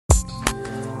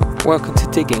Welcome to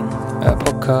Digging, a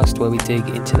podcast where we dig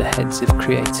into the heads of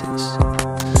creators.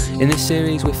 In this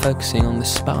series we're focusing on the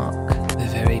spark, the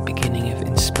very beginning of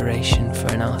inspiration for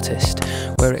an artist,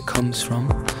 where it comes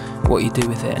from, what you do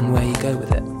with it and where you go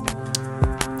with it.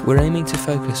 We're aiming to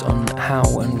focus on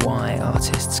how and why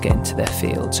artists get into their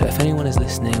field, so if anyone is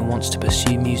listening and wants to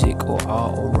pursue music or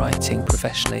art or writing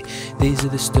professionally, these are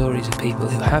the stories of people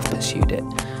who have pursued it,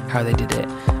 how they did it,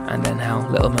 and then how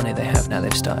little money they have now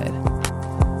they've started.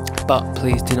 But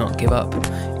please do not give up.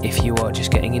 If you are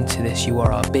just getting into this, you are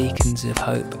our beacons of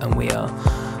hope, and we are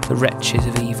the wretches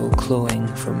of evil clawing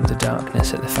from the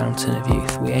darkness at the fountain of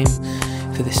youth. We aim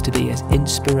for this to be as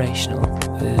inspirational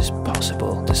as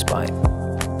possible, despite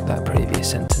that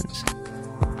previous sentence.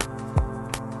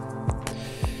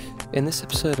 In this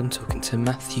episode I'm talking to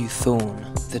Matthew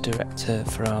Thorne, the director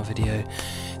for our video,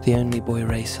 The Only Boy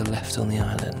Racer Left on the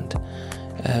Island.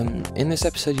 In this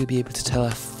episode you'll be able to tell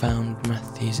I found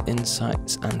Matthew's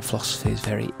insights and philosophies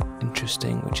very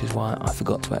interesting, which is why I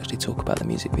forgot to actually talk about the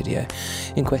music video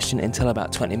in question until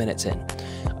about 20 minutes in.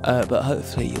 But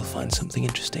hopefully you'll find something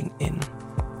interesting in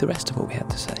the rest of what we had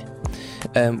to say.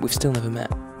 We've still never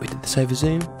met. We did this over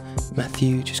Zoom.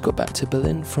 Matthew just got back to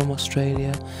Berlin from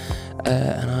Australia,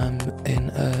 and I'm in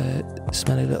a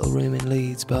smelly little room in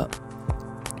Leeds. But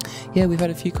yeah, we've had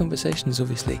a few conversations,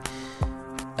 obviously,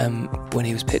 when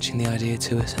he was pitching the idea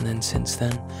to us, and then since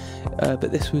then.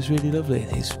 But this was really lovely.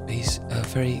 He's a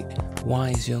very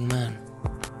wise young man,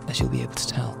 as you'll be able to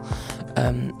tell.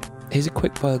 Here's a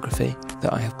quick biography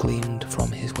that I have gleaned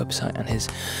from his website and his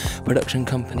production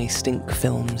company Stink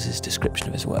Films' description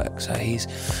of his work. So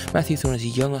Matthew Thorne is a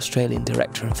young Australian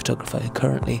director and photographer who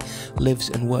currently lives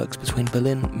and works between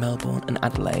Berlin, Melbourne and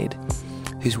Adelaide,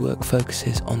 whose work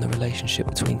focuses on the relationship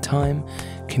between time,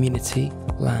 community,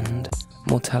 land,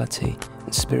 mortality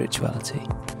and spirituality.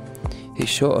 He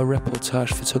shot a reportage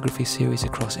photography series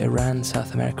across Iran,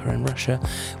 South America and Russia,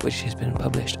 which has been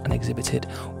published and exhibited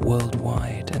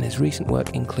worldwide, and his recent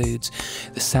work includes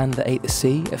The Sand That Ate the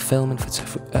Sea, a film and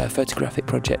photographic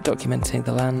project documenting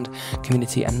the land,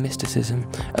 community and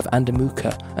mysticism of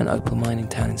Andamuka, an opal mining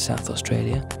town in South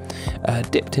Australia.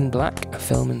 Dipped in Black, a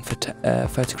film and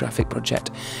photographic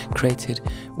project created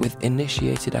with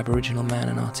initiated Aboriginal man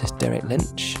and artist Derek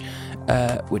Lynch,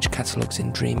 which catalogues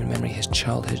in dream and memory his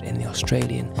childhood in the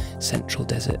Australian Central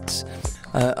Deserts.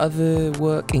 Other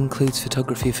work includes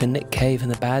photography for Nick Cave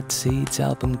and the Bad Seeds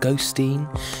album Ghosteen,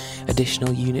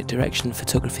 additional unit direction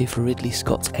photography for Ridley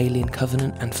Scott's Alien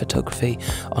Covenant, and photography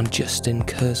on Justin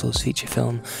Kurzel's feature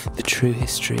film The True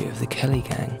History of the Kelly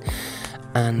Gang.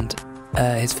 And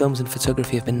his films and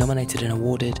photography have been nominated and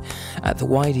awarded at the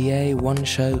YDA, One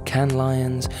Show, Cannes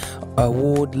Lions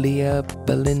Award, Leah,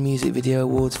 Berlin Music Video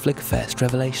Awards, Flickerfest,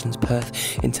 Revelations,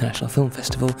 Perth International Film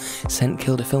Festival, St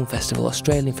Kilda Film Festival,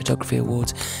 Australian Photography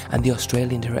Awards and the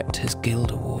Australian Directors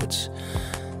Guild Awards.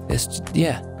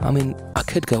 I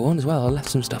could go on as well. I left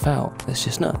some stuff out. It's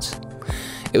just nuts.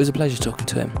 It was a pleasure talking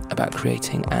to him about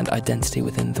creating and identity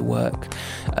within the work,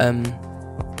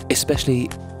 especially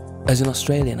as an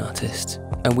Australian artist,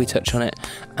 and we touch on it,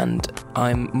 and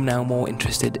I'm now more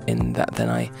interested in that than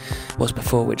I was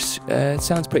before, which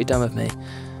sounds pretty dumb of me,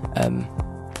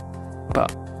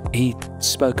 but he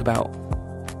spoke about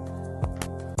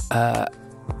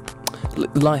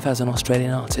life as an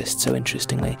Australian artist so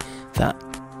interestingly that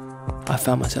I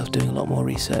found myself doing a lot more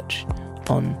research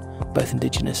on both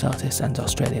Indigenous artists and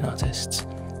Australian artists,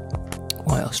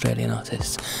 white Australian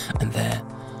artists, and their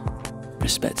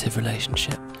respective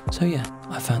relationship. So yeah,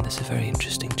 I found this a very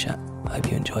interesting chat. I hope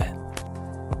you enjoy it.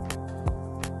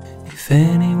 If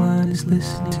anyone is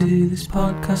listening to this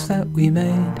podcast that we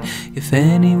made, if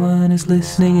anyone is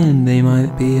listening and they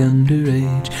might be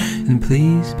underage, then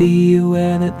please be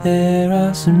aware that there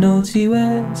are some naughty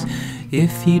words.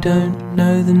 If you don't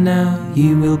know them now,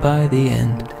 you will by the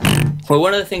end. Well,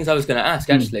 one of the things I was going to ask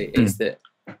actually is that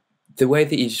the way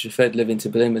that you just referred living to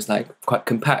Berlin was like quite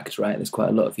compact, right? There's quite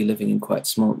a lot of you living in quite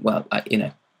small,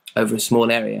 over a small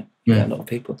area, a lot of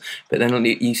people. But then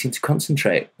you seem to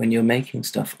concentrate when you're making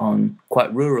stuff on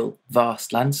quite rural,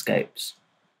 vast landscapes.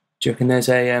 Do you reckon there's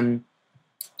a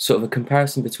sort of a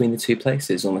comparison between the two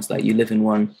places, almost like you live in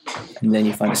one and then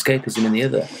you find escapism in the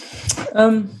other?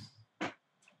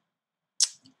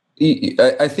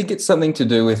 I think it's something to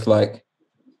do with, like,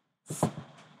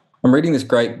 I'm reading this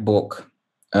great book.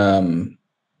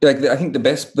 I think the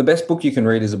best book you can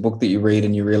read is a book that you read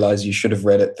and you realize you should have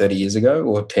read it 30 years ago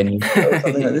or 10 years ago or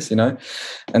something like this,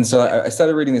 And so I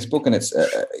started reading this book, and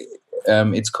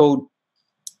it's called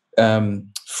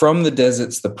From the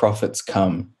Deserts the Prophets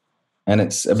Come, and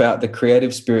it's about the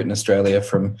creative spirit in Australia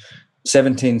from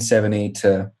 1770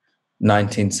 to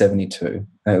 1972.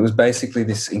 And it was basically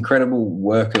this incredible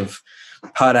work of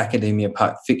part academia,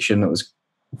 part fiction that was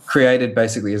created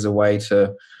basically as a way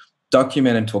to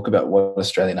document and talk about what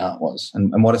Australian art was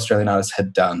and what Australian artists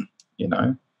had done, you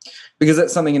know, because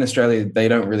that's something in Australia they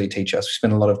don't really teach us. We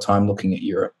spend a lot of time looking at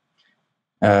Europe,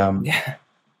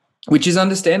 which is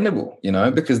understandable, you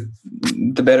know, because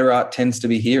the better art tends to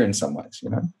be here in some ways, you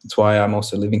know. That's why I'm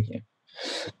also living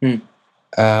here.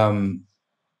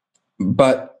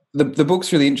 But the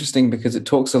book's really interesting because it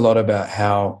talks a lot about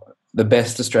how the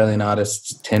best Australian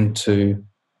artists tend to,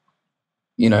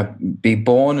 you know, be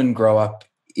born and grow up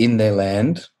in their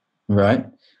land, right?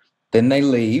 Then they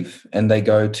leave and they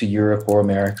go to Europe or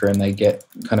America and they get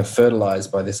kind of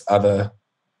fertilized by this other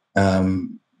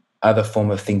form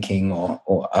of thinking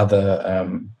or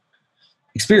other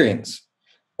experience.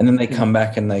 And then they come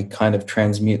back and they kind of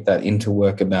transmute that into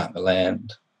work about the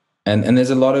land. And there's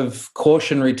a lot of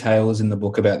cautionary tales in the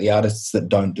book about the artists that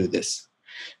don't do this.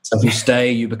 So if you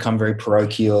stay, you become very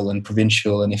parochial and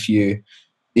provincial. And if you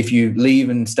leave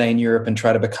and stay in Europe and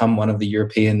try to become one of the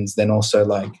Europeans, then also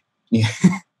like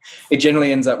it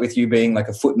generally ends up with you being like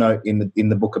a footnote in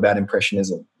the book about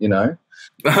Impressionism, you know?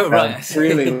 Right.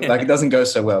 Really, like it doesn't go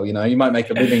so well, you know. You might make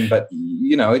a living, but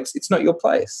you know, it's not your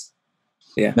place.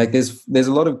 Yeah. Like there's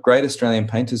a lot of great Australian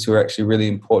painters who are actually really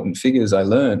important figures. I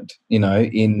learned, you know,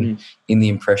 in the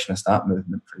Impressionist art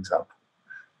movement, for example.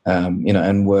 You know,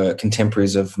 and were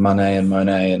contemporaries of Manet and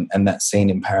Monet and that scene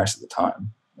in Paris at the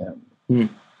time,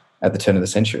 at the turn of the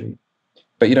century.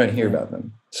 But you don't hear about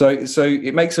them. So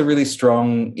it makes a really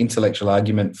strong intellectual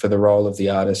argument for the role of the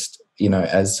artist, you know,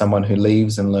 as someone who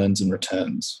leaves and learns and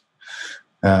returns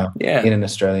in an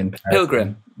Australian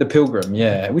pilgrim. The pilgrim,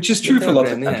 yeah, which is true for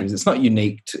lots of countries. It's not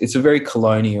unique. It's a very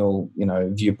colonial, you know,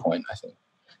 viewpoint, I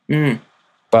think.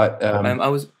 But I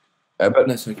was... but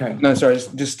no, sorry, carry on. No, sorry,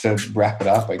 just to wrap it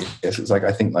up, I guess it's like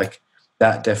I think like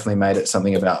that definitely made it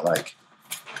something about like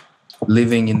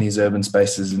living in these urban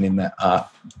spaces and in that art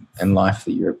and life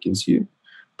that Europe gives you,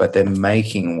 but then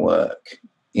making work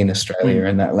in Australia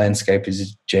and that landscape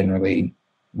is generally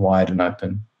wide and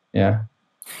open. Yeah.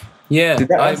 Yeah, Did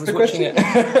that I answer was the watching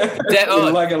question?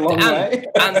 it. Like a long way.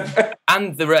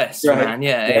 and the rest, Right. man.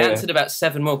 Yeah, it answered about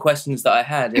 7 more questions that I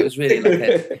had. It was really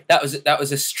like that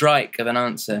was a strike of an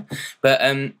answer. But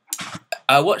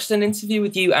I watched an interview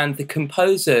with you and the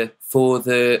composer for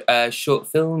the short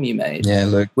film you made. Yeah,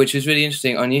 look, which was really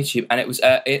interesting on YouTube. And it was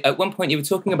at one point you were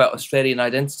talking about Australian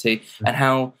identity and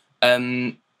how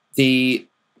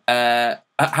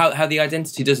how the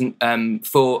identity doesn't not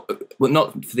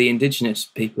for the indigenous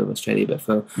people of Australia, but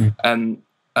for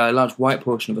a large white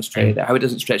portion of Australia, how it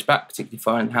doesn't stretch back particularly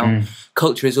far, and how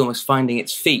culture is almost finding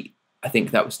its feet. I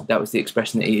think that was the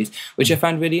expression that he used, which I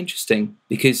found really interesting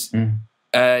because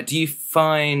do you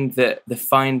find that the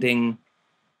finding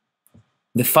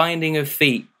of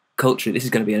feet culturally, this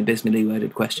is going to be an abysmally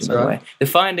worded question, by the way, the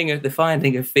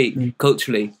finding of feet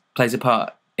culturally plays a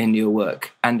part in your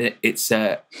work and its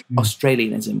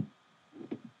Australianism?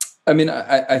 I mean,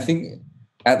 I think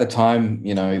at the time,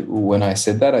 you know, when I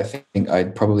said that, I think I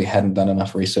probably hadn't done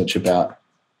enough research about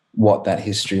what that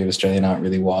history of Australian art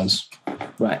really was.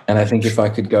 Right. And I think if I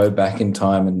could go back in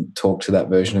time and talk to that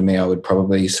version of me, I would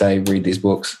probably say, read these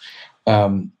books.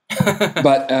 But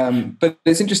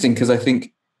it's interesting because I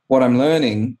think what I'm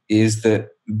learning is that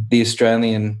the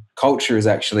Australian culture is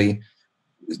actually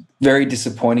very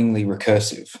disappointingly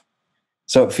recursive.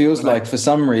 So it feels like for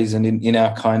some reason in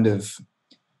our kind of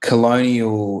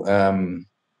colonial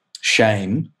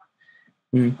shame,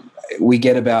 we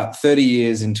get about 30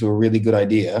 years into a really good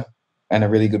idea and a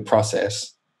really good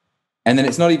process. And then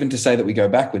it's not even to say that we go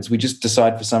backwards. We just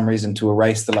decide for some reason to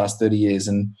erase the last 30 years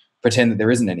and pretend that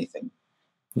there isn't anything.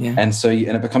 Yeah. And so,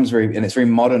 and it becomes it's very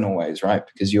modern always, right?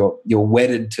 Because you're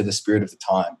wedded to the spirit of the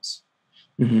times.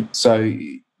 So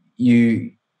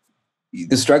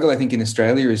the struggle, I think, in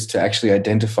Australia is to actually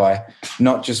identify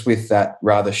not just with that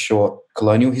rather short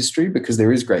colonial history, because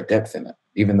there is great depth in it,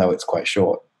 even though it's quite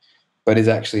short, but is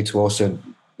actually to also,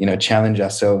 you know, challenge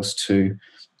ourselves to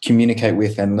communicate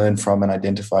with and learn from and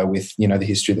identify with, you know, the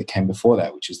history that came before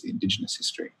that, which is the Indigenous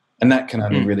history. And that can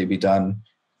only really be done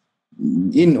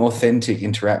in authentic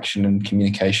interaction and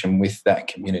communication with that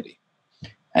community.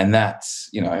 And that's,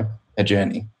 you know, a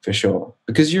journey for sure,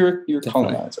 because you're a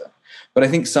colonizer. But I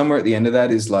think somewhere at the end of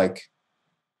that is like,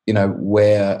 you know,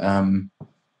 where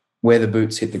the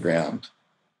boots hit the ground,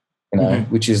 you know,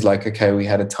 which is like, okay, we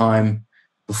had a time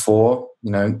before,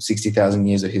 you know, 60,000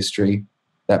 years of history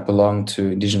that belonged to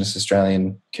Indigenous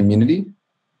Australian community.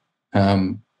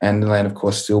 And the land, of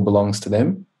course, still belongs to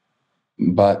them.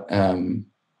 But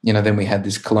then we had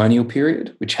this colonial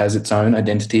period, which has its own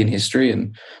identity and history,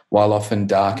 and while often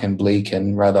dark and bleak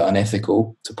and rather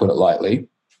unethical, to put it lightly,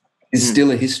 is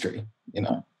still a history,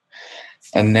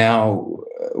 And now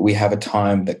we have a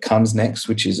time that comes next,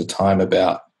 which is a time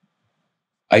about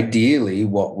ideally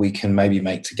what we can maybe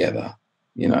make together,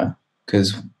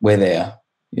 because we're there,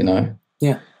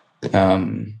 Yeah.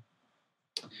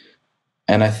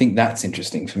 And I think that's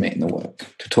interesting for me in the work,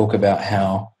 to talk about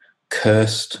how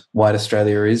cursed white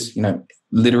Australia is,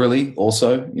 literally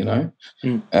also,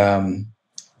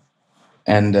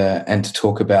 and to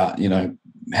talk about,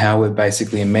 how we're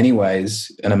basically in many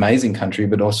ways an amazing country,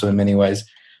 but also in many ways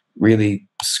really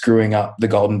screwing up the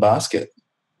golden basket,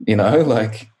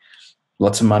 like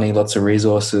lots of money, lots of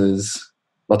resources,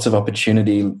 lots of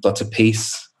opportunity, lots of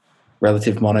peace,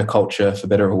 relative monoculture, for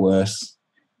better or worse.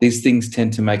 These things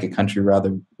tend to make a country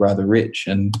rather rich,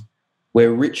 and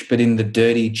we're rich, but in the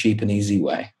dirty, cheap, and easy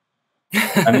way.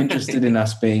 I'm interested in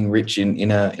us being rich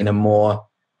in a more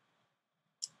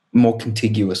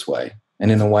contiguous way,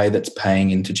 and in a way that's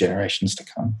paying into generations to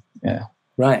come. Yeah.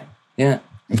 Right. Yeah.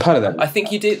 And part of that, I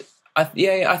think you did. I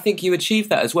think you achieved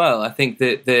that as well. I think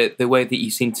that the way that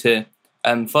you seem to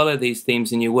follow these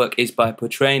themes in your work is by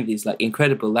portraying these like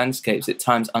incredible landscapes, at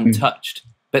times untouched.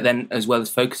 But then, as well as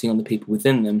focusing on the people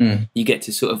within them, you get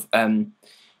to sort of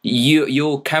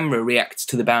your camera reacts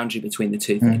to the boundary between the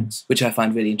two things, which I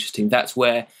find really interesting. That's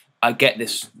where I get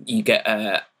this. You get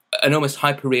an almost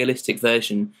hyper-realistic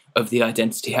version of the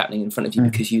identity happening in front of you,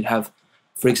 because you'd have,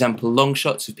 for example, long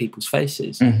shots of people's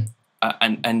faces,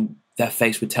 and their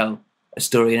face would tell a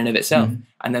story in and of itself,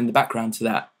 and then the background to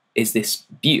that is this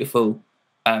beautiful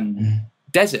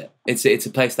desert. It's a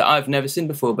place that I've never seen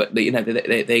before, but they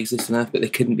exist on Earth, but they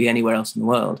couldn't be anywhere else in the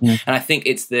world. And I think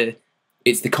it's the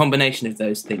combination of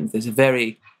those things. There's a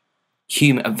very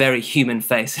human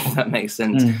face, if that makes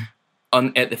sense,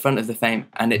 at the front of the frame,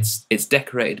 and it's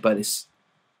decorated by this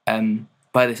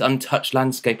untouched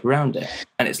landscape around it,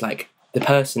 and it's like the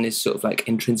person is sort of like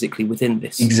intrinsically within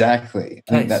this. Exactly.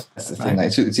 I think that's the thing.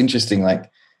 Right. It's interesting.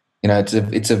 Like,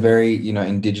 it's a very,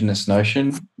 indigenous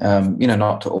notion,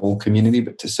 not to all community,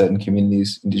 but to certain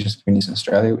communities, indigenous communities in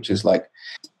Australia, which is like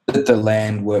that the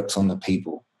land works on the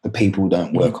people. The people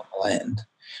don't work on the land.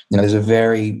 There's a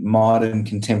very modern,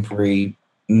 contemporary,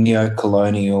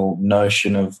 neo-colonial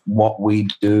notion of what we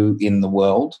do in the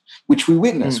world, which we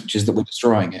witness, which is that we're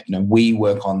destroying it. We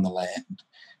work on the land.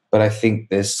 But I think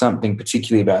there's something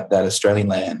particularly about that Australian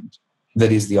land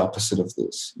that is the opposite of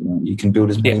this. You can build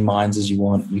as many mines as you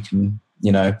want. You can,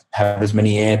 have as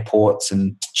many airports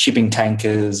and shipping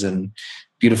tankers and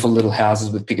beautiful little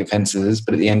houses with picket fences.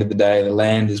 But at the end of the day, the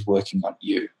land is working on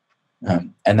you.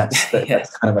 And that's kind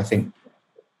of, I think,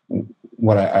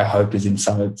 what I hope is in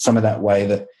some of that way,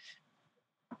 that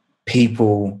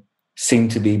people seem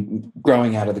to be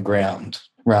growing out of the ground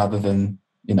rather than,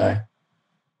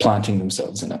 planting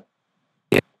themselves in it.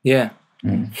 Yeah.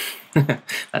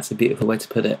 That's a beautiful way to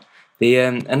put it. The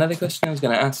another question I was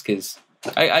going to ask is,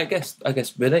 I guess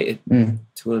related to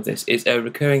all of this, is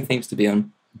recurring themes to be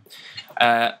on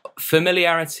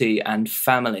familiarity and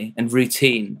family and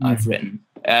routine. I've written,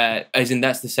 as in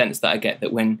that's the sense that I get,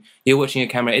 that when you're watching a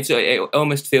camera, it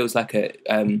almost feels like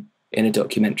in a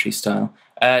documentary style.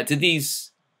 Do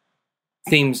these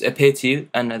themes appear to you,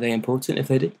 and are they important if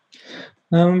they do?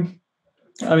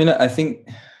 I think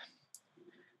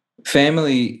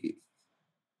family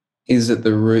is at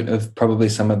the root of probably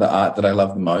some of the art that I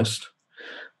love the most.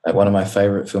 Like, one of my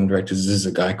favorite film directors is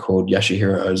a guy called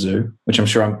Yoshihiro Ozu, which I'm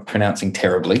sure I'm pronouncing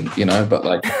terribly, but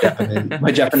like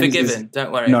my Japanese forgiven,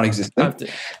 don't worry, non-existent.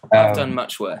 I've done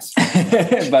much worse.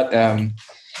 but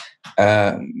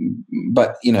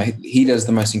he does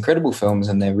the most incredible films,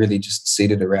 and they're really just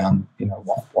seated around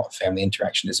what family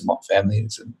interaction is and what family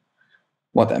is and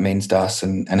what that means to us,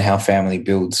 and how family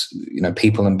builds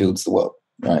people and builds the world,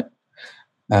 right?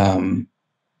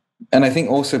 And I think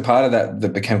also part of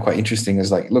that became quite interesting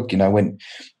is like, look,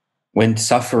 when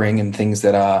suffering and things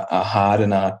that are hard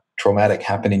and are traumatic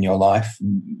happen in your life,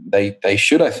 they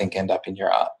should, I think, end up in your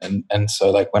art. And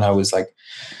so, like, when I was like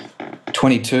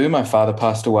 22, my father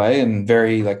passed away, and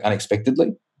very like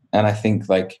unexpectedly. And I think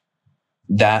like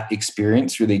that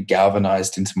experience really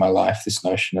galvanized into my life this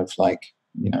notion of like,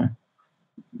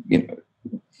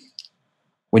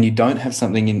 when you don't have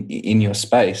something in your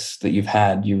space that you've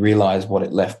had, you realize what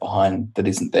it left behind that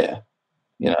isn't there,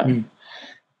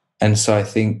 And so I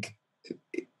think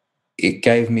it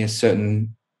gave me a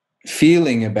certain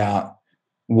feeling about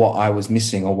what I was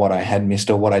missing, or what I had missed,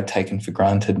 or what I'd taken for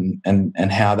granted,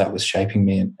 and how that was shaping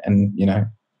me. And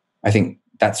I think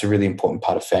that's a really important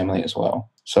part of family as well.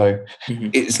 So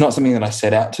it's not something that I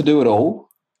set out to do at all.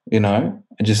 you know.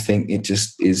 I just think it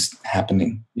just is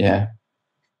happening. Yeah.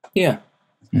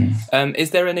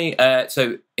 Is there any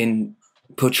so in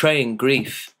portraying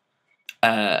grief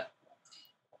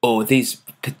or these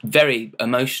very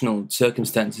emotional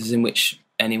circumstances in which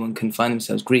anyone can find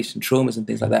themselves, griefs and traumas and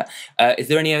things like that, is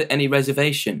there any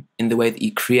reservation in the way that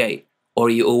you create, or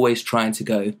are you always trying to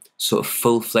go sort of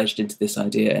full-fledged into this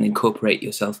idea and incorporate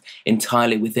yourself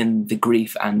entirely within the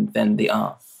grief and then the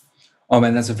art? Oh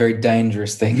man, that's a very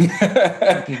dangerous thing.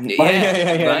 Yeah.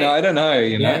 Right? No, I don't know.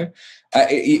 You know,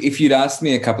 if you'd asked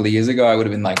me a couple of years ago, I would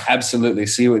have been like, absolutely,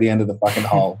 see you at the end of the fucking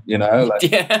hole. You know, like,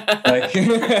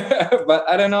 but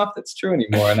I don't know if that's true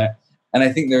anymore. And I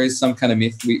think there is some kind of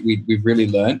myth we've really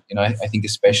learned. You know, I think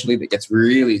especially that gets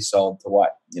really sold to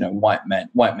white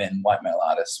male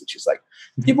artists, which is like,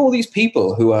 you have all these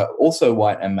people who are also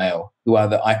white and male who are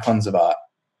the icons of art,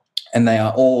 and they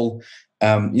are all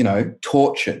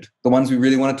tortured. The ones we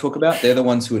really want to talk about, they're the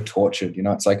ones who are tortured. You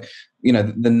know, it's like, you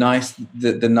know, the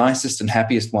nicest and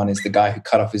happiest one is the guy who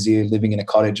cut off his ear living in a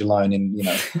cottage alone in, you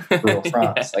know, rural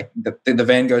France. Like the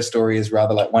Van Gogh story is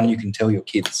rather like one you can tell your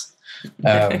kids.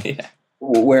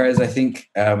 Whereas I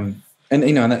think, and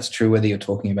that's true whether you're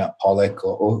talking about Pollock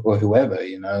or whoever,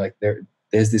 you know, like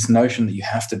there's this notion that you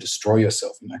have to destroy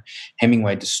yourself. You know,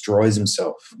 Hemingway destroys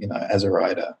himself, you know, as a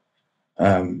writer.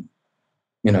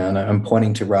 You know, and I'm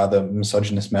pointing to rather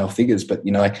misogynist male figures, but,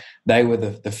 you know, like they were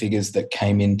the figures that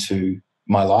came into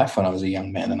my life when I was a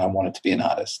young man and I wanted to be an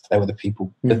artist. They were the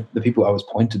people, the people I was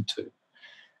pointed to.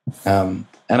 And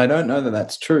I don't know that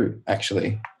that's true,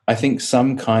 actually. I think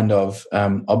some kind of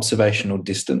observational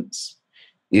distance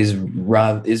is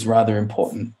rather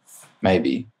important,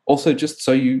 maybe. Also, just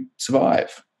so you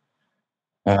survive.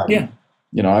 You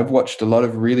know, I've watched a lot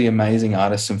of really amazing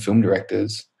artists and film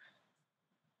directors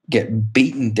get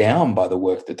beaten down by the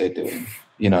work that they're doing,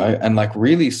 you know, and like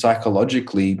really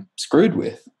psychologically screwed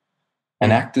with,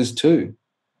 and actors too.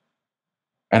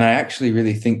 And I actually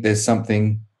really think there's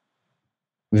something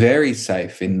very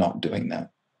safe in not doing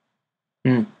that.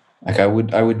 Like I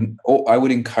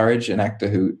would encourage an actor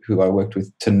who I worked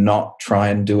with to not try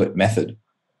and do it method.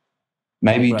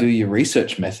 Maybe do your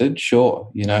research method, sure,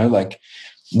 you know, like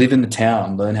live in the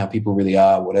town, learn how people really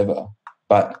are, whatever.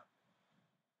 But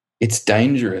it's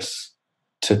dangerous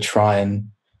to try and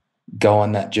go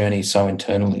on that journey so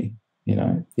internally, you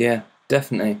know? Yeah,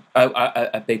 definitely.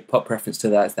 A big pop reference to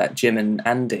that is that Jim and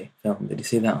Andy film. Did you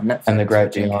see that on Netflix? And The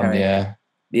Great Beyond, yeah.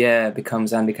 Yeah,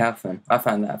 becomes Andy Kaufman. I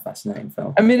found that a fascinating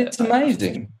film. I mean, it's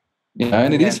amazing, you know,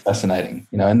 and it is fascinating,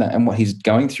 you know, and what he's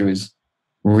going through is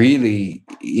really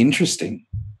interesting.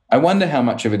 I wonder how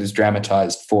much of it is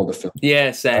dramatized for the film.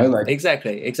 Yeah, same. You know, like,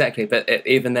 exactly. But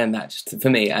even then, that just for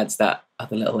me adds that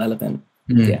other little element.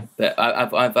 Yeah, but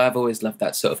I've always loved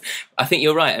that sort of. I think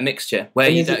you're right. A mixture where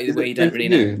you don't really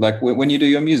know. Like when you do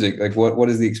your music, like what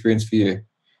is the experience for you?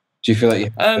 Do you feel like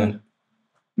you?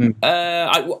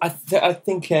 I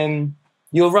think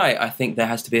you're right. I think there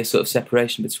has to be a sort of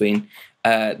separation between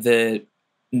the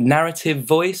narrative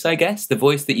voice, I guess, the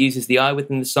voice that uses the I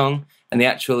within the song, and the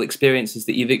actual experiences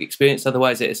that you've experienced.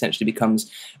 Otherwise, it essentially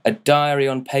becomes a diary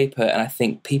on paper, and I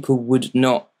think people would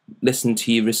not listen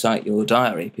to you recite your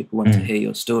diary. People want to hear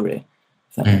your story,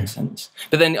 if that makes sense.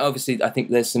 But then, obviously, I think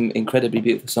there's some incredibly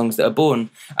beautiful songs that are born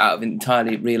out of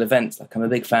entirely real events. Like I'm a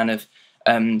big fan of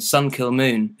Sun Kill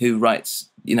Moon, who writes,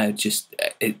 you know, just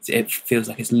it feels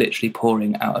like it's literally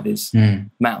pouring out of his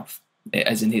mouth.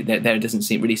 As in, there doesn't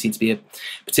really seem to be a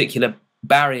particular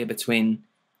barrier between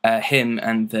him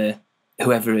and the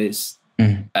whoever is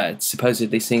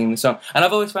supposedly singing the song. And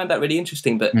I've always found that really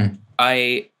interesting. But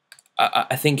I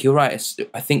think you're right.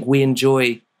 I think we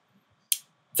enjoy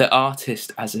the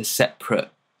artist as a separate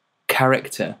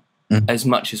character as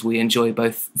much as we enjoy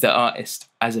both the artist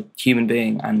as a human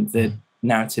being and the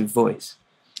narrative voice.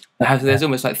 There's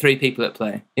almost like three people at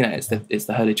play. You know, it's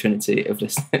the holy trinity of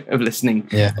listening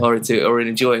or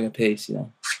enjoying a piece. You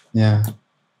know. Yeah,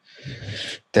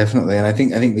 definitely. And I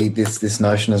think this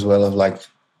notion as well of like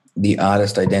the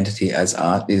artist identity as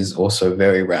art is also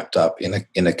very wrapped up in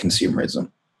a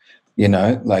consumerism. You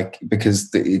know, like because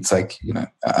it's like, you know,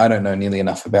 I don't know nearly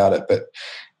enough about it, but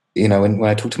you know, when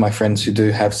I talk to my friends who do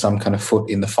have some kind of foot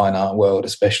in the fine art world,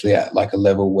 especially at like a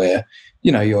level where,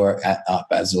 you know, you're at Art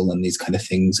Basel and these kind of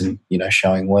things and, you know,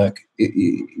 showing work,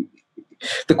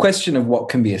 the question of what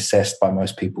can be assessed by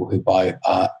most people who buy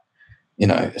art, you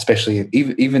know, especially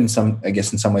even some, I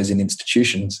guess in some ways in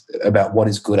institutions, about what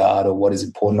is good art or what is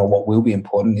important or what will be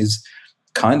important is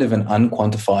kind of an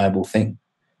unquantifiable thing.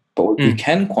 But what you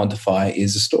can quantify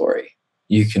is a story.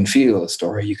 You can feel a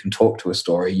story. You can talk to a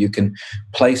story. You can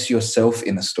place yourself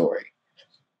in a story.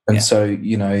 And so,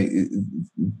 you know,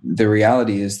 the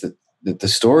reality is that the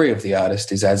story of the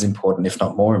artist is as important, if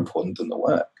not more important, than the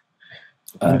work.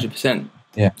 100%.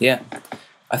 Yeah.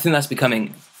 I think that's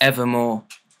becoming ever more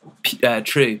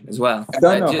true as well. I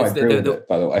don't know if I agree with it,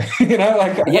 by the way. You know,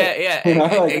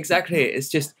 like exactly. It's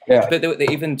just, yeah. But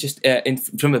even just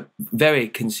from a very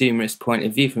consumerist point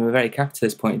of view, from a very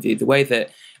capitalist point of view, the way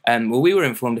that we were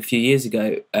informed a few years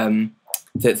ago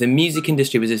that the music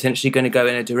industry was essentially going to go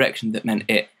in a direction that meant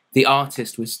the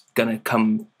artist was going to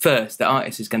come first. The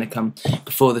artist is going to come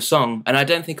before the song. And I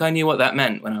don't think I knew what that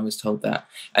meant when I was told that.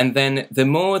 And then the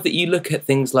more that you look at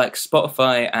things like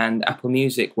Spotify and Apple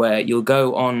Music, where you'll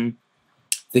go on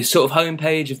the sort of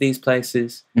homepage of these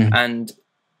places and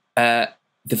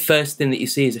the first thing that you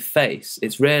see is a face.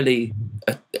 It's rarely,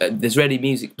 there's rarely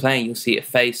music playing. You'll see a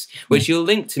face, which you'll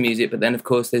link to music, but then of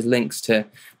course there's links to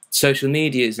social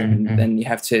medias, and then you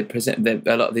have to present.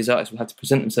 A lot of these artists will have to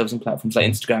present themselves on platforms like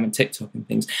Instagram and TikTok and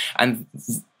things. And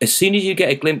as soon as you get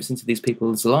a glimpse into these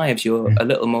people's lives, you're a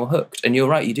little more hooked. And you're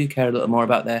right, you do care a little more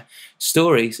about their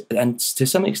stories, and to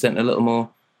some extent a little more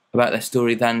about their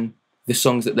story than the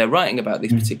songs that they're writing about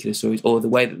these particular stories, or the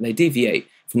way that they deviate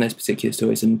from those particular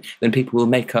stories. And then people will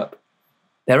make up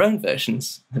their own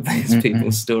versions of these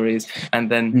people's stories,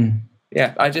 and then.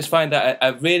 Yeah, I just find that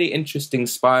a really interesting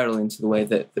spiral into the way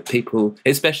that people,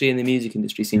 especially in the music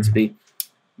industry, seem to be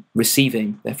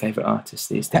receiving their favourite artists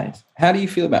these days. How do you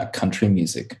feel about country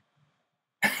music?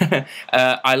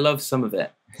 I love some of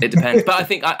it. It depends. But I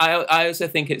think I also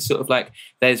think it's sort of like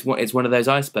it's one of those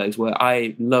icebergs where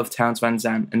I love Townes Van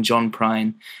Zandt and John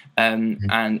Prine, and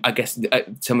I guess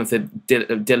some of the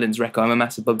Dylan's record. I'm a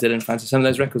massive Bob Dylan fan, so some of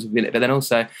those records would be it. But then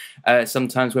also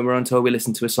sometimes when we're on tour, we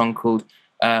listen to a song called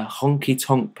Honky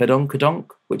Tonk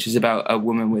Padonkadonk, which is about a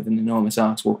woman with an enormous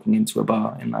ass walking into a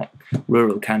bar in like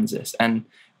rural Kansas, and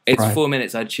it's 4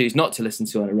 minutes I'd choose not to listen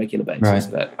to on a regular basis.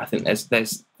 But I think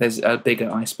there's a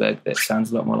bigger iceberg that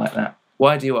sounds a lot more like that.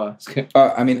 Why do you ask?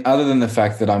 I mean, other than the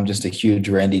fact that I'm just a huge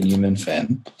Randy Newman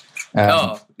fan.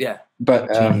 But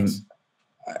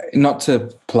not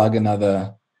to plug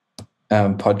another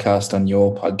podcast on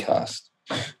your podcast,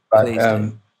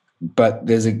 but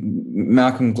there's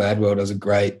Malcolm Gladwell does a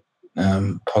great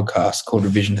podcast called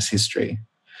Revisionist History,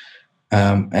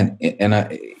 and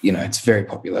it's very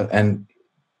popular. And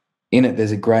in it,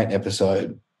 there's a great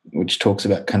episode which talks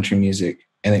about country music,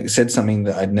 and it said something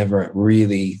that I'd never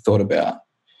really thought about,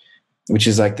 which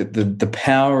is like the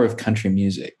power of country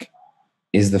music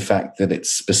is the fact that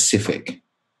it's specific,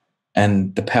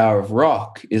 and the power of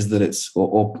rock is that it's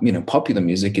or popular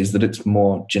music is that it's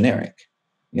more generic,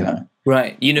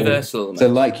 Right, universal. So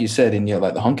like you said in your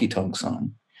the Honky Tonk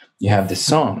song, you have this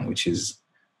song which is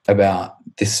about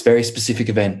this very specific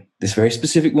event, this very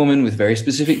specific woman with very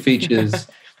specific features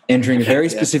entering a very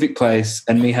specific place,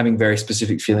 and me having very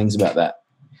specific feelings about that.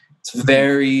 It's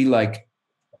very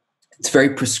it's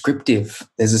very prescriptive.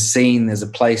 There's a scene, there's a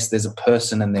place, there's a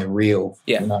person, and they're real.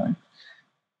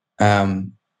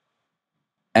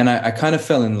 And I kind of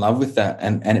fell in love with that,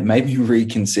 and it made me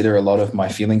reconsider a lot of my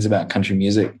feelings about country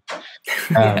music.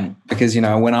 Because,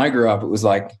 when I grew up, it was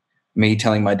like me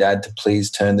telling my dad to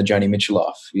please turn the Joni Mitchell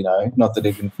off, not that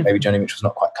even maybe Joni Mitchell's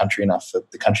not quite country enough for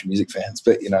the country music fans,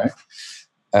 but,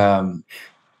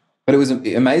 but it was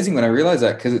amazing when I realized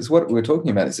that, because it's what we're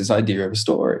talking about. It's this idea of a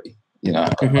story, and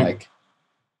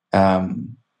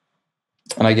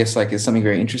I guess there's something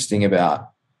very interesting about,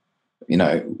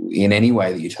 in any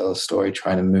way that you tell a story,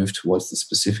 trying to move towards the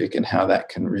specific, and how that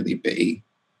can really be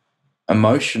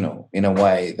emotional in a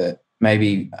way that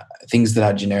maybe things that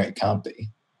are generic can't be.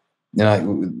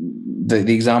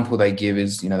 The example they give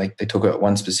is, they talk about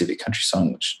one specific country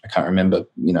song, which I can't remember,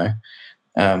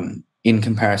 in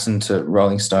comparison to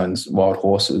Rolling Stones' Wild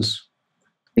Horses.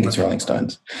 I think it's Rolling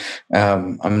Stones.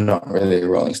 I'm not really a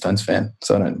Rolling Stones fan,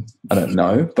 so I don't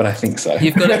know, but I think so.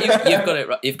 You've got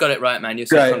it. You've got it right, man. You're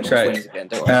great. Again.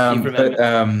 Don't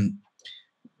worry.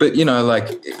 But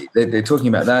they're talking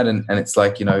about that, and it's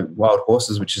Wild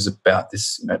Horses, which is about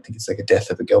this. I think it's like a death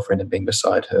of a girlfriend and being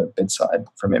beside her bedside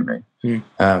from memory.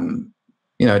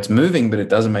 It's moving, but it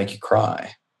doesn't make you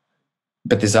cry.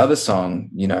 But this other song,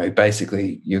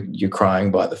 basically you're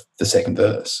crying by the second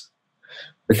verse,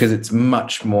 because it's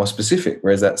much more specific,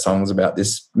 whereas that song's about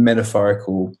this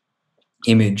metaphorical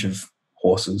image of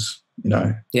horses,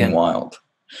 in wild,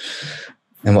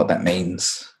 and what that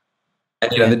means.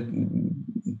 And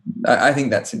I think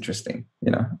that's interesting.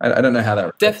 You know, I don't know how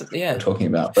that definitely, we're talking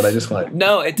about, but I just want to.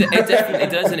 No, it definitely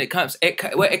does, and it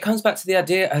comes back to the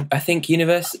idea. I think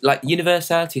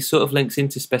universality sort of links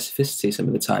into specificity some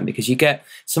of the time, because you get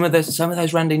some of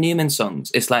those Randy Newman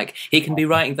songs. It's like he can be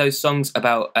writing those songs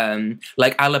about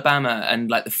like Alabama and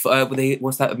like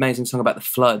what's that amazing song about the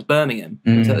flood? Birmingham.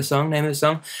 Is that the name of the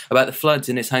song about the floods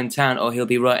in his hometown? Or he'll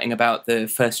be writing about the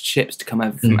first ships to come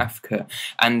over from Africa,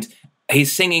 and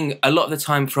he's singing a lot of the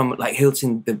time from, like, he'll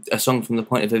sing a song from the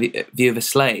point of view of a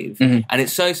slave, and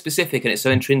it's so specific and it's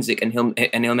so intrinsic, and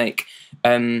he'll make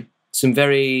some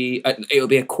very it'll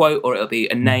be a quote, or it'll be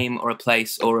a name or a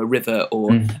place or a river, or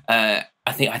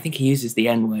I think he uses the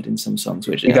N word in some songs,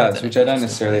 which he does, which I don't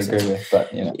necessarily agree with,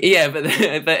 but you know. Yeah,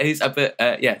 but he's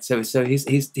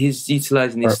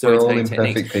utilizing these storytelling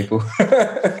techniques. People.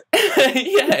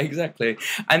 Yeah, exactly.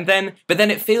 But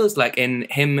then it feels like in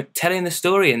him telling the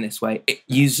story in this way,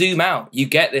 you zoom out, you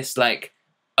get this like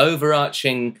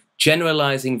overarching,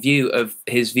 generalizing view of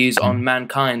his views on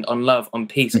mankind, on love, on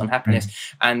peace, on happiness.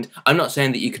 And I'm not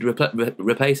saying that you could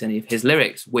replace any of his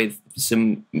lyrics with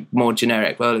some more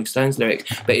generic Rolling Stones lyrics,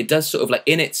 but it does sort of, like,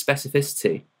 in its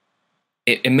specificity,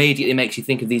 it immediately makes you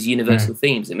think of these universal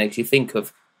themes. It makes you think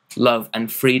of love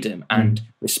and freedom and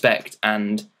respect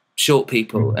and short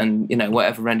people and, you know,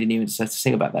 whatever Randy Newman decides to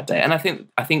sing about that day. And I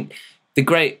think the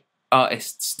great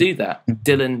artists do that.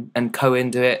 Dylan and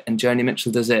Cohen do it, and Joni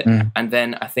Mitchell does it. And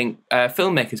then I think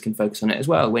filmmakers can focus on it as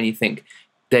well. When you think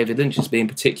David Lynch is being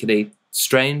particularly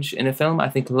strange in a film, I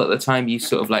think a lot of the time you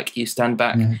sort of like, you stand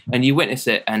back and you witness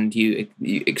it, and you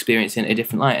experience it in a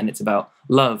different light, and it's about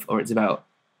love, or it's about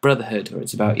brotherhood, or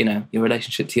it's about, you know, your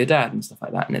relationship to your dad and stuff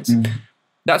like that. And it's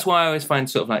that's why I always find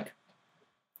sort of like,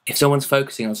 if someone's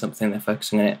focusing on something, they're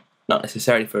focusing on it not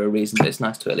necessarily for a reason, but it's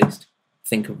nice to at least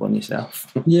think of one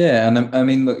yourself. Yeah, and I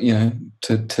mean, look, you know,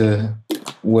 to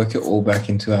work it all back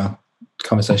into our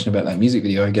conversation about that music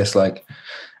video, I guess, like,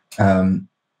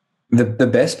 the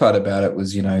best part about it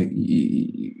was, you know,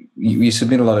 you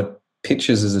submit a lot of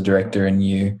pictures as a director, and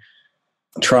you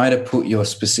try to put your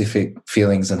specific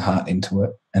feelings and heart into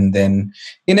it. And then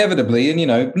inevitably, and, you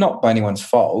know, not by anyone's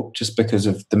fault, just because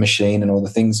of the machine and all the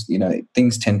things, you know,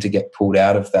 things tend to get pulled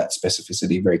out of that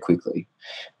specificity very quickly,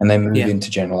 and they move into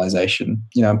generalization.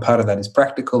 You know, and part of that is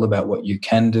practical about what you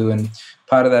can do, and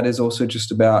part of that is also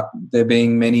just about there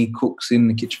being many cooks in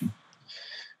the kitchen.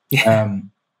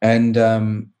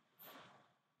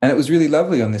 And it was really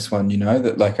lovely on this one, you know,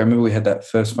 that, like, I remember we had that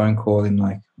first phone call in,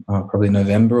 like, probably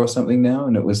November or something now,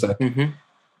 and it was like,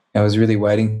 I was really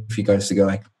waiting for you guys to go,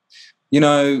 like, you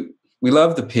know, we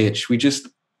love the pitch, we just,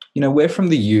 you know, we're from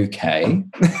the UK,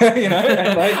 you know.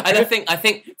 And, like, and I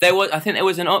think there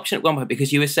was an option at one point,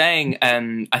 because you were saying,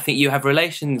 I think you have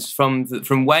relations from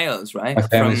Wales, right? My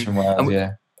family's from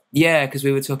Wales, yeah, because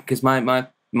we were talking, because my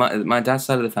dad's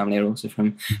side of the family are also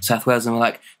from South Wales, and we're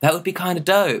like, that would be kind of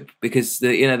dope, because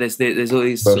you know, there's all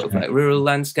these sort of like rural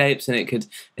landscapes, and it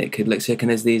could look sick, and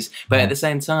there's these, but at the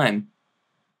same time,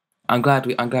 I'm glad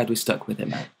we stuck with it,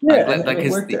 man.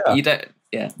 You don't,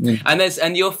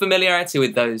 and your familiarity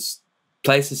with those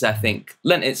places, I think,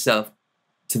 lent itself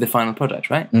to the final product,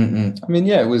 right? I mean,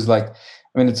 yeah, it was like,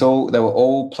 I mean, they were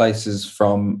all places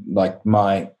from, like,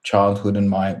 my childhood and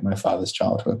my father's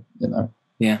childhood, you know.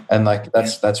 Yeah, and, like,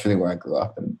 that's really where I grew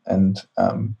up, and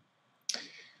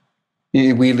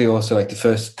weirdly also, like, the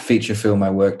first feature film I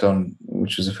worked on,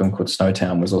 which was a film called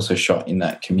Snowtown, was also shot in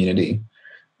that community.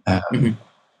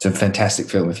 It's a fantastic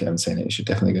film. If you haven't seen it, you should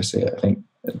definitely go see it. I think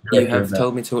you have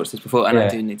told me to watch this before, and I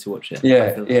do need to watch it.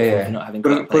 Not having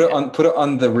put it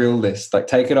on the real list. Like,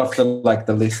 take it off the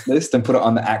list and put it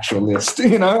on the actual list.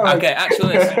 You know? Like, okay, actual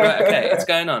list. Right, okay, it's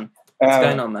going on. It's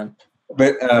going on, man.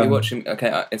 But are you watching?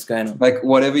 Okay, it's going on. Like,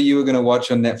 whatever you were going to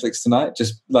watch on Netflix tonight,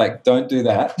 just, like, don't do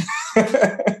that.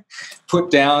 Put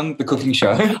down the cooking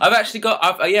show.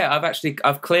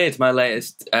 I've cleared my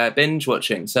latest binge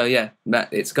watching. So yeah,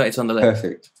 it's on the list.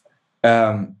 Perfect.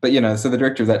 But, you know, so the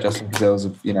director of that, Justin Cazell, is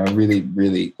a, you know, really,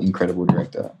 really incredible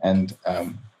director, and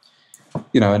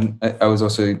you know, and I was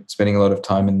also spending a lot of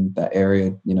time in that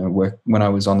area, you know, when I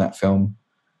was on that film.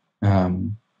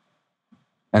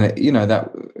 And it, you know,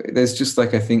 that there's just,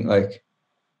 like, I think, like,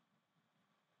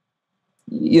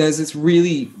 you know, there's this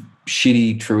really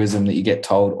shitty truism that you get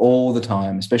told all the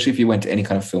time, especially if you went to any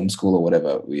kind of film school or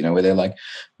whatever, you know, where they're like,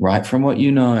 write from what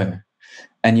you know,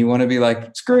 and you want to be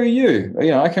like, screw you,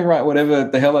 you know, I can write whatever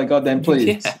the hell I goddamn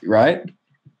please, right?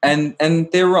 And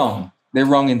they're wrong. They're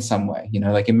wrong in some way, you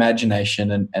know, like,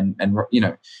 imagination and you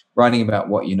know, writing about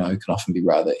what you know can often be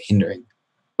rather hindering.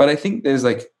 But I think there's,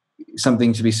 like,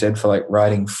 something to be said for, like,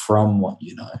 writing from what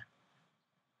you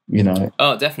know.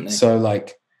 Oh, definitely. So,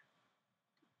 like,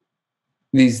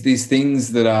 these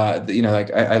things that are, you know,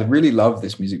 like I really love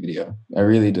this music video. I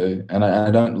really do. And I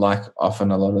don't like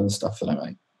often a lot of the stuff that I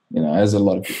make, you know, as a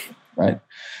lot of people, right?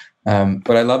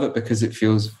 But I love it because it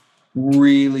feels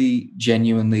really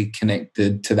genuinely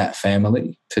connected to that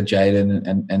family, to Jaden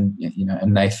and you know,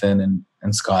 and Nathan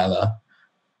and Skylar,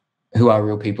 who are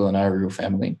real people and are a real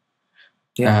family.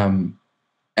 Yeah.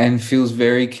 And feels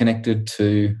very connected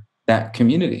to that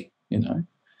community, you know.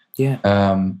 Yeah.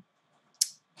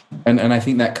 And I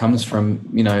think that comes from,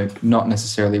 you know, not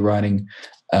necessarily writing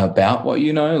about what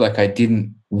you know. Like I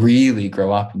didn't really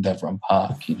grow up in Deveron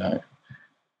Park, you know,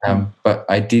 but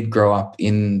I did grow up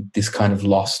in this kind of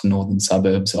lost northern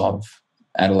suburbs of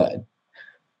Adelaide.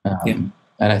 And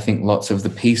I think lots of the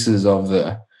pieces of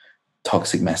the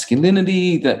toxic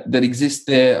masculinity that exist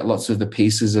there, lots of the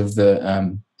pieces of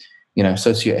the, you know,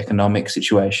 socioeconomic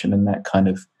situation and that kind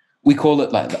of, we call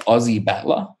it like the Aussie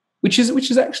battler, which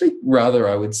is actually rather,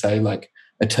 I would say, like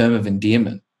a term of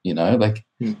endearment, you know, like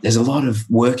there's a lot of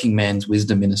working man's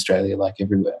wisdom in Australia, like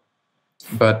everywhere.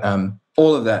 But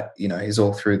all of that, you know, is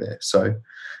all through there. So,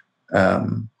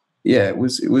 yeah, it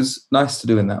was nice to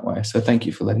do in that way. So thank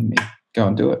you for letting me go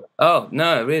and do it. Oh,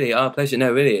 no, really, our pleasure.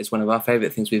 No, really, it's one of our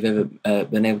favourite things we've ever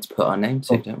been able to put our name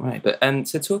to, don't worry. But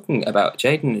so talking about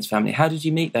Jaden and his family, how did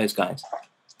you meet those guys?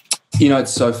 You know,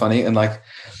 it's so funny, and like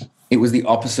it was the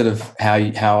opposite of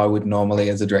how I would normally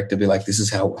as a director be like, this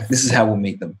is how we'll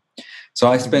meet them. So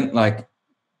I spent like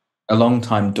a long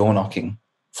time door knocking,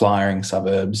 flyering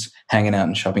suburbs, hanging out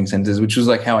in shopping centres, which was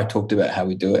like how I talked about how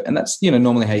we do it. And that's, you know,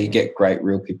 normally how you get great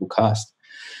real people cast.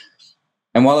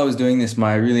 And while I was doing this,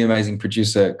 my really amazing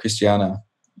producer, Christiana,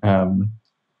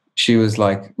 she was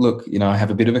like, look, you know, I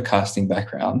have a bit of a casting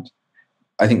background.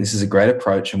 I think this is a great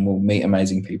approach and we'll meet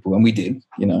amazing people. And we did,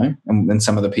 you know, and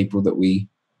some of the people that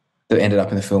ended up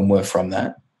in the film were from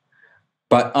that.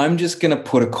 But I'm just going to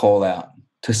put a call out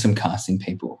to some casting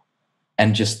people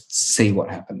and just see what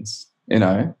happens, you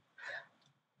know.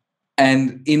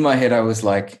 And in my head I was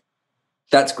like,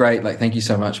 that's great, like thank you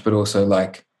so much, but also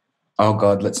like, oh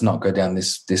God, let's not go down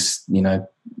this you know,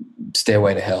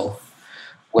 stairway to hell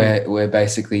where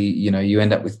basically, you know, you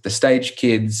end up with the stage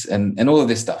kids and all of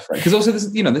this stuff, right? Because also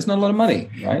there's, you know, there's not a lot of money,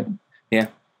 right? Yeah.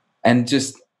 And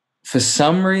just for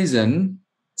some reason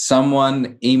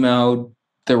someone emailed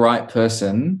the right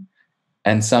person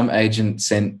and some agent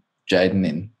sent Jaden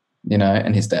in, you know,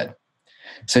 and his dad.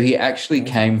 So he actually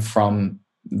came from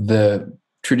the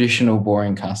traditional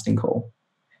boring casting call.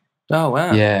 Oh,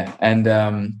 wow. Yeah. And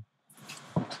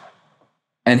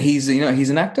he's, you know, he's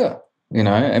an actor, you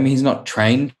know. I mean, he's not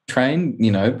trained,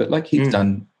 you know, but like he's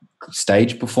done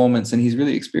stage performance and he's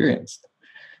really experienced.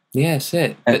 Yeah, that's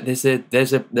it.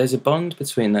 But there's a bond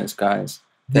between those guys.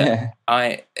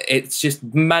 It's just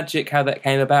magic how that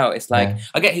came about. It's like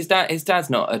I get his dad's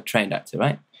not a trained actor,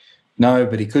 right? No,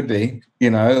 but he could be, you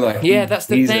know, like that's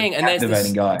the thing. And there's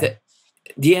this guy.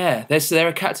 They're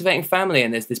a captivating family,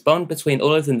 and there's this bond between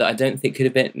all of them that I don't think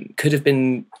could have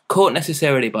been caught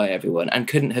necessarily by everyone, and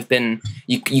couldn't have been.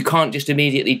 You can't just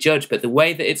immediately judge, but the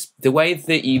way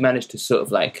that you manage to sort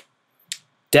of like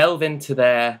delve into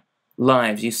their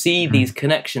lives, you see these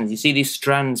connections, you see these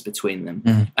strands between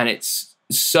them, and it's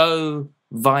so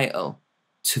vital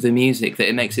to the music that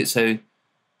it makes it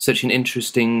such an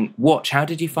interesting watch. How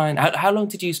did you find? How long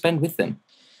did you spend with them?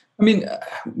 I mean,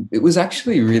 it was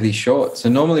actually really short. So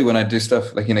normally when I do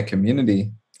stuff like in a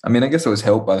community, I mean, I guess it was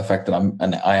helped by the fact that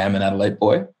I am an Adelaide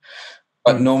boy,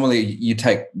 but normally you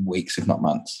take weeks, if not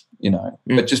months, you know.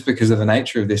 But just because of the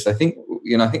nature of this, I think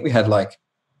we had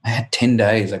I had 10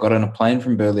 days. I got on a plane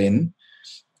from Berlin.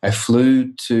 I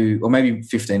flew to, or maybe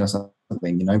 15 or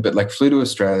something, you know, but like flew to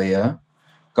Australia,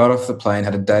 got off the plane,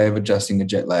 had a day of adjusting the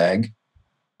jet lag.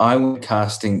 I went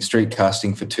street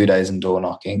casting for 2 days and door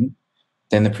knocking.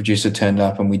 Then the producer turned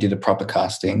up and we did a proper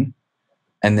casting.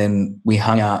 And then we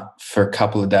hung out for a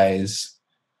couple of days,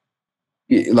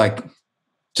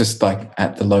 just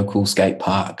at the local skate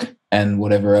park and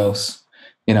whatever else,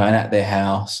 you know, and at their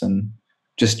house, and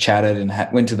just chatted and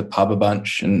went to the pub a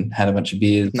bunch and had a bunch of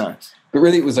beers. Nice. But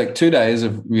really it was like 2 days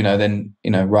of, you know, then,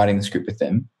 you know, writing the script with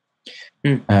them.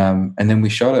 And then we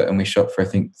shot it, and we shot for, I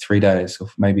think, 3 days or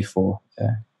maybe 4.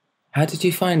 Yeah. How did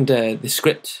you find the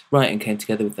script writing came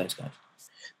together with those guys?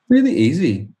 Really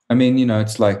easy. I mean, you know,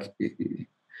 it's like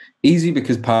easy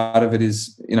because part of it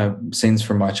is, you know, scenes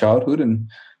from my childhood, and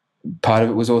part of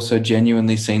it was also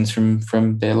genuinely scenes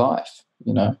from their life,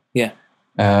 you know. Yeah.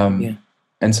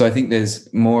 And so I think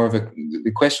there's more of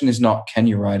the question is not can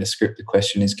you write a script, the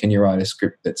question is can you write a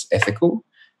script that's ethical,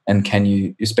 and can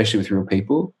you, especially with real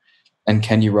people, and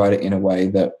can you write it in a way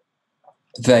that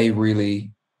they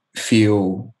really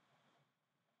feel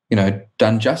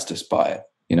done justice by it,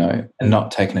 and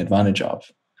not taken advantage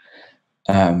of.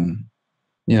 And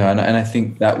I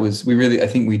think that was, I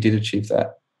think we did achieve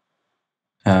that.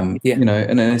 And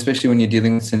especially when you're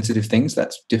dealing with sensitive things,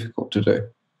 that's difficult to do,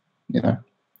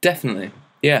 Definitely.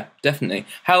 Yeah, definitely.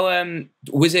 How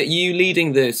was it you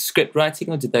leading the script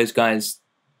writing, or did those guys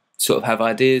sort of have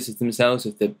ideas of themselves,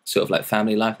 of the sort of like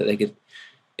family life that they could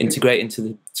integrate into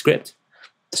the script?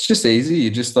 It's just easy.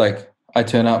 You just I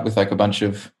turn up with like a bunch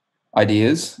of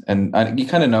ideas, and you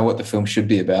kind of know what the film should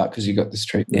be about because you got the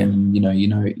street room.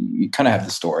 You kind of have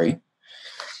the story,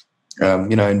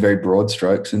 in very broad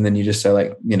strokes, and then you just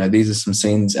say these are some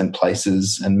scenes and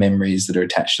places and memories that are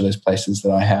attached to those places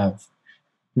that I have.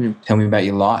 Tell me about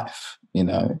your life,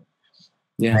 and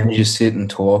you just sit and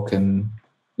talk, and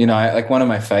like one of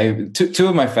my favorite, two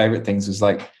of my favorite things was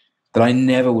that I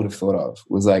never would have thought of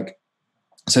was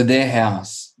so their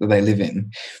house that they live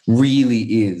in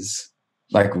really is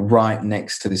right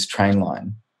next to this train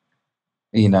line,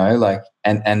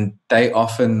 and they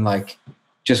often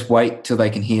just wait till they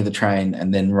can hear the train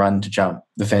and then run to jump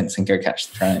the fence and go catch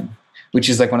the train, which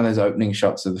is one of those opening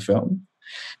shots of the film.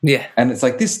 Yeah. And it's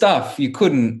this stuff you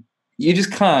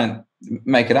just can't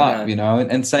make it up,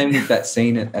 and same with that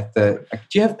scene at the,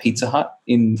 do you have Pizza Hut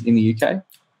in the UK?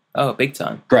 Oh, big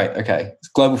time. Great. Okay. It's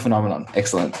a global phenomenon.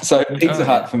 Excellent. So Pizza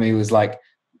Hut for me was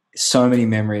so many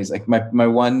memories. My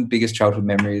one biggest childhood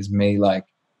memory is me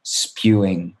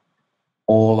spewing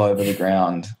all over the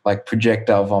ground,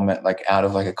 projectile vomit, out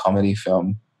of a comedy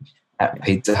film at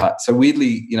Pizza Hut. So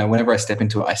weirdly, whenever I step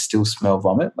into it, I still smell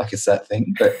vomit. It's that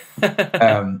thing. But,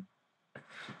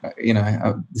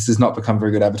 this has not become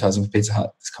very good advertising for Pizza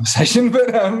Hut, this conversation.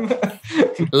 But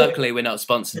luckily, we're not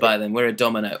sponsored by them. We're a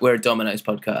Domino's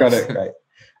podcast. Got it. Great.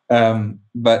 And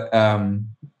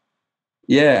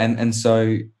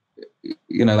so,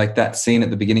 that scene at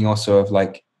the beginning also of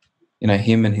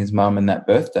him and his mum and that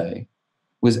birthday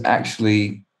was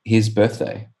actually his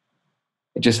birthday.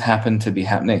 It just happened to be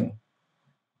happening.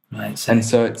 Right. And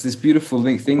so it's this beautiful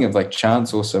thing of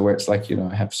chance also, where it's I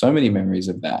have so many memories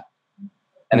of that,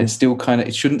 and it's still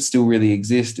it shouldn't still really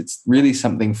exist. It's really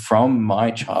something from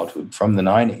my childhood, from the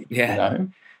 90s. Yeah.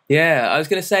 Yeah. I was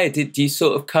going to say, did you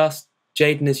sort of cast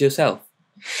Jaden as yourself?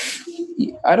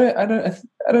 I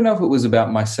don't know if it was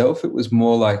about myself. It was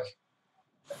more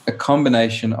a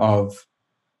combination of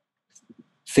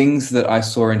things that I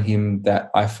saw in him that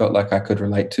I felt I could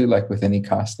relate to, with any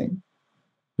casting.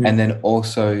 And then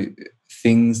also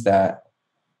things that,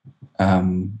 I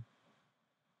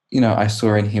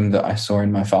saw in him that I saw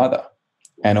in my father,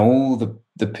 and all the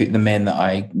men that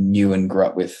I knew and grew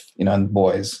up with, and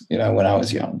boys, when I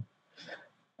was young.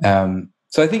 So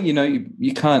I think,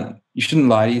 you shouldn't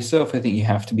lie to yourself. I think you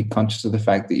have to be conscious of the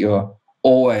fact that you're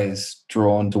always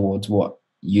drawn towards what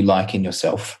you like in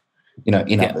yourself, in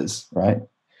others, right?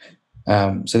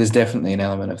 So there's definitely an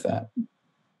element of that.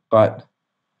 But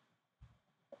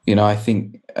I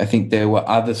think there were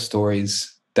other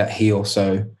stories that he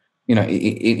also,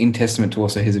 in testament to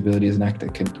also his ability as an actor,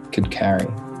 could carry.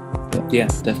 Yeah,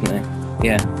 definitely.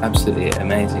 Yeah, absolutely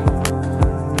amazing.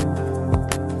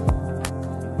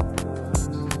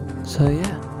 So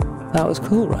yeah, that was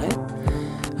cool, right?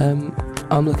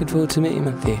 I'm looking forward to meeting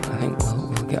Matthew. I think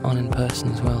we'll get on in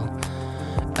person as well.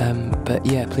 But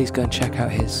yeah, please go and check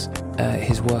out his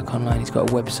work online. He's got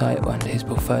a website and his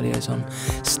portfolio's on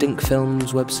Stink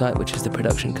Films website, which is the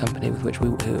production company with which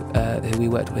who we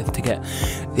worked with to get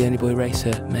The Only Boy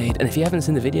Racer made. And if you haven't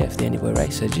seen the video for The Only Boy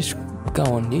Racer, just go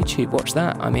on YouTube, watch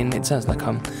that. I mean, it sounds like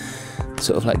I'm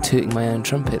sort of tooting my own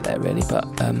trumpet there, really, but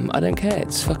I don't care.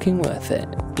 It's fucking worth it.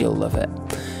 You'll love it.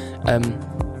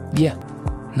 Yeah,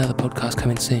 another podcast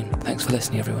coming soon. Thanks for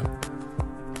listening, everyone.